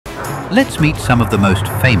Let's meet some of the most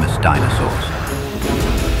famous dinosaurs.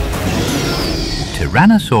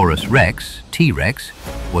 Tyrannosaurus rex, T-Rex,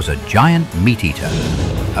 was a giant meat-eater,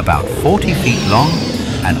 about 40 feet long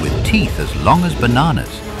and with teeth as long as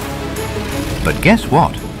bananas. But guess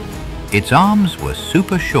what? Its arms were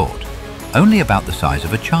super short, only about the size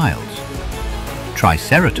of a child's.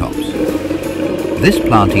 Triceratops. This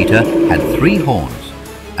plant-eater had 3 horns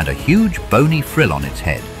and a huge bony frill on its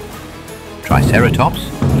head.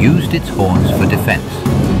 Triceratops used its horns for defense.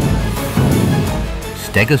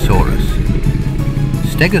 Stegosaurus.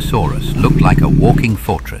 Stegosaurus looked like a walking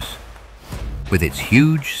fortress, with its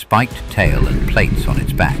huge spiked tail and plates on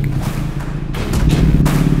its back.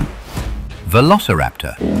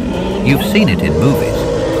 Velociraptor. You've seen it in movies,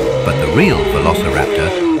 but the real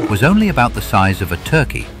Velociraptor was only about the size of a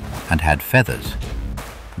turkey and had feathers.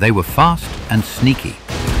 They were fast and sneaky.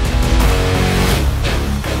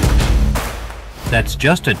 That's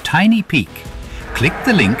just a tiny peek. Click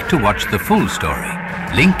the link to watch the full story.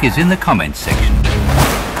 Link is in the comments section.